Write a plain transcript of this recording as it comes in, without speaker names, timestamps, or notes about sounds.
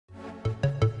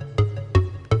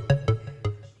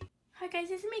guys,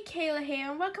 it's me Kayla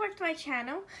here and welcome back to my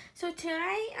channel. So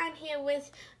today I'm here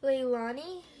with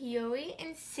Leilani, Yuri,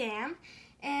 and Sam.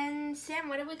 And Sam,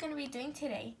 what are we going to be doing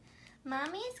today?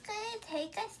 Mommy's going to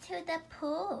take us to the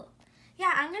pool.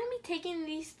 Yeah, I'm going to be taking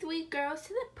these three girls to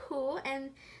the pool, and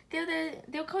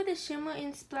they're called the Shimmer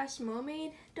and Splash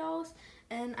Mermaid dolls.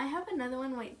 And I have another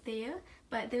one right there,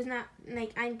 but there's not,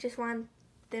 like, I just want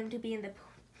them to be in the pool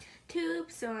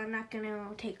tube, so I'm not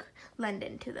gonna take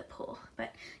London to the pool.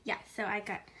 But yeah, so I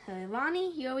got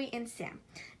Leilani, Yuri, and Sam.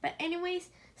 But anyways,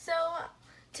 so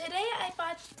today I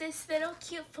bought this little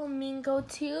cute flamingo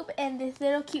tube and this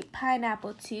little cute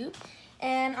pineapple tube.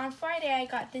 And on Friday I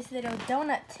got this little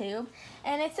donut tube,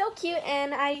 and it's so cute.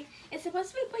 And it's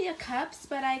supposed to be for your cups,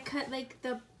 but I cut like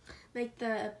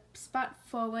the spot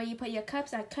for where you put your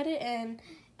cups. I cut it and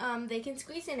they can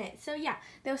squeeze in it. So yeah,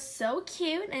 they're so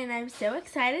cute and I'm so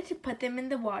excited to put them in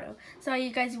the water. So are you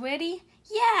guys ready?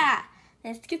 Yeah!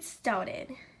 Let's get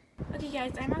started. Okay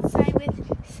guys, I'm outside with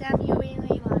Sam, Yuri, and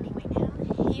Leilani right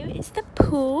now. Here is the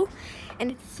pool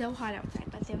and it's so hot outside,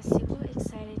 but they're super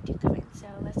excited to come in. So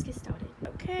let's get started.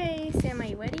 Okay, Sam, are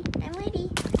you ready? I'm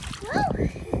ready. Whoa!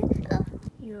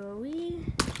 Yuri.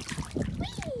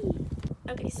 Whee!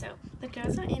 Okay, so the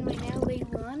girls are in right now.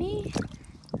 Leilani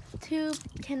tube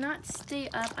cannot stay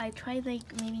up. I tried like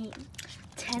maybe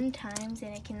 10 times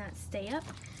and it cannot stay up,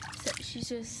 so she's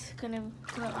just gonna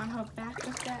go on her back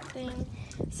with that thing.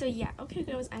 So yeah, okay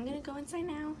girls, I'm gonna go inside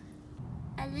now.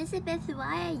 Elizabeth,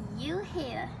 why are you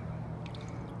here?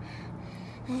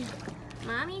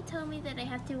 Mommy told me that I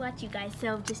have to watch you guys,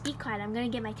 so just be quiet. I'm gonna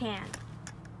get my tan.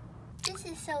 This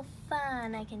is so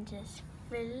fun. I can just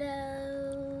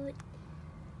float.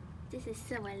 This is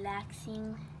so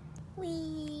relaxing.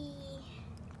 Whee!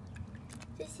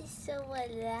 This is so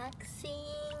relaxing.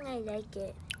 I like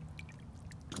it.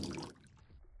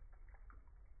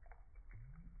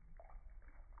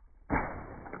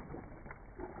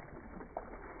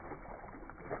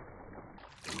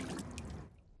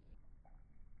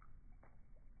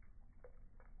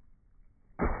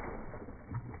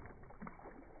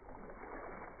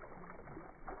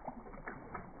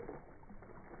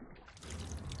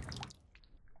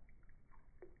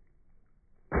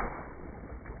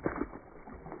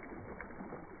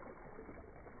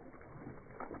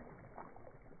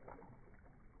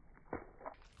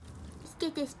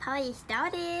 Get this party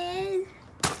started.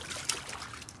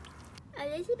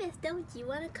 Elizabeth, don't you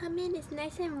want to come in? It's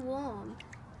nice and warm.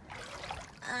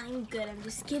 I'm good, I'm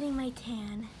just getting my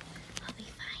tan. I'll be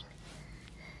fine.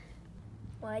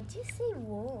 Why'd you say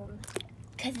warm?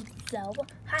 Because it's so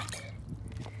hot.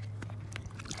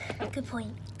 Good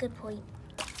point, good point.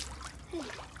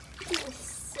 This is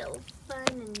so fun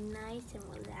and nice and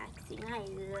relaxing. I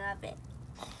love it.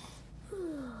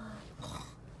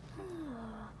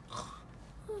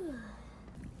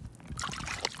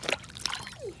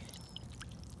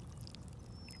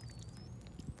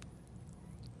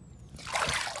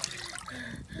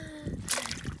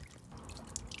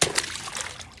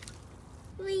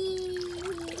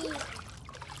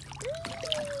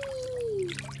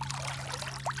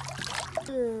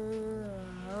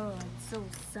 Oh, it's so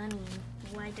sunny.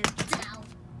 Why does down?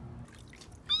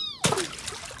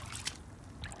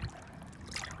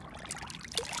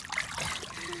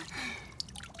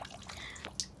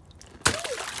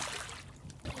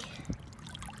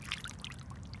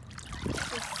 This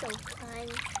is so fun.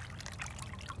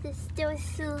 They're still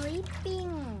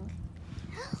sleeping.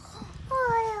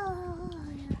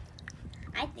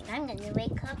 I think I'm gonna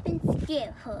wake up and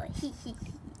scare her.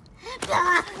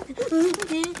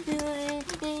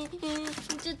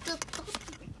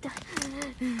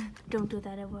 Don't do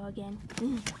that ever again.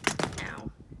 Ow.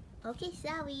 Okay,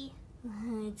 sorry.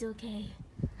 It's okay.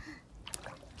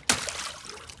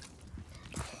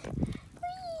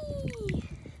 Whee!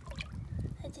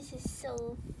 This is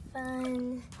so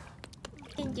fun.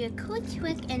 You can do a cool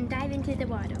trick and dive into the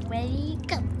water. Ready,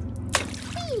 go!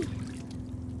 Whee!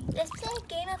 Let's play a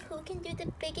game of who can do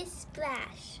the biggest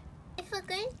splash. If we're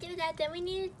going to do that, then we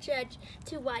need a judge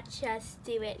to watch us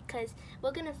do it, because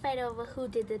we're going to fight over who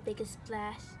did the biggest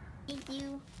splash. It's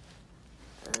you.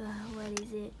 What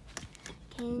is it?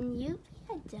 Can you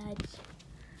be a judge?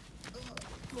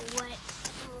 For what?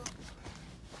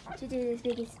 To do this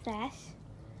biggest splash?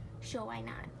 Sure, why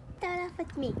not? Start off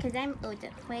with me, because I'm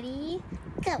older. Ready,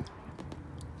 go!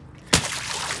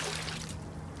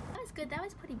 That was good. That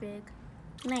was pretty big.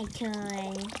 My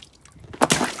turn.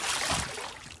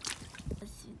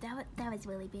 That was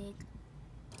really big.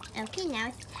 Okay, now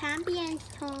it's Champion's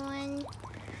turn.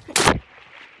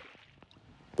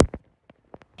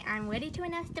 I'm ready to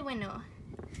announce the winner.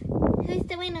 Who's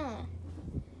the winner?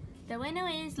 the winner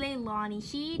is Leilani.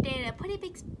 She did a pretty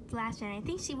big splash, and I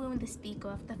think she ruined the speaker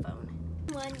of the phone.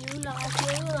 You lost, you lost,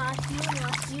 you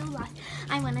lost, you lost.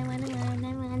 I won, I won, I won,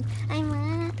 I won, I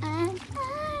won,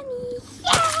 honey.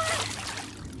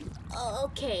 Yeah!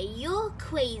 Okay, you're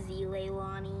crazy,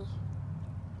 Leilani.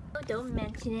 Oh, don't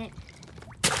mention it.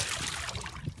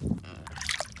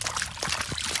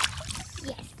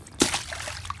 Yes.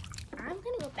 I'm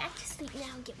gonna go back to sleep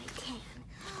now and get my tan.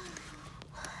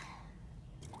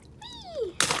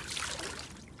 Whee!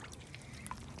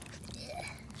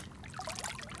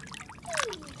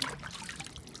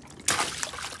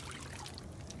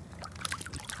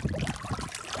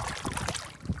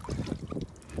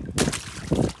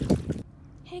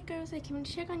 Hey girls, I came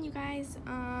to check on you guys.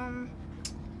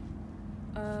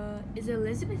 Is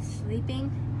Elizabeth sleeping?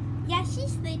 Yeah,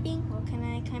 she's sleeping. Well, can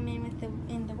I come in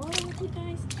the water with you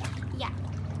guys? Yeah.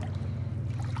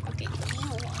 Okay.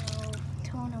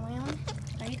 Turn around.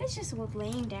 Are you guys just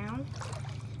laying down?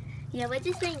 Yeah, we're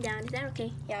just laying down. Is that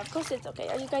okay? Yeah, of course it's okay.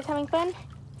 Are you guys having fun?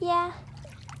 Yeah.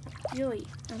 Yuri,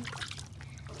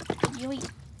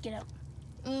 get up.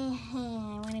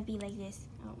 I want to be like this.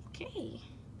 Okay.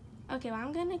 Okay, well,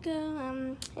 I'm gonna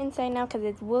go inside now because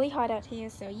it's really hot out here,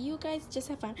 so you guys just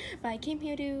have fun. But I came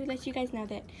here to let you guys know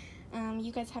that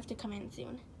you guys have to come in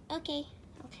soon. Okay.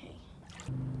 Okay.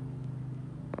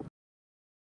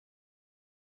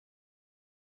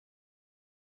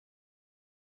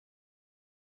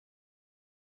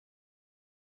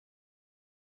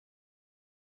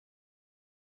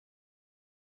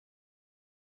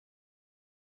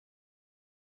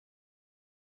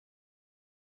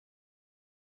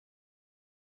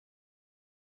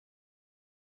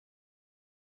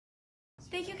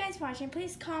 Thank you guys for watching.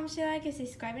 Please comment, share, like, and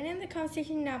subscribe. And in the comment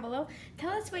section down below,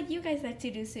 tell us what you guys like to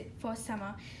do for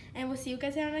summer. And we'll see you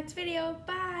guys in our next video.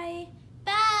 Bye!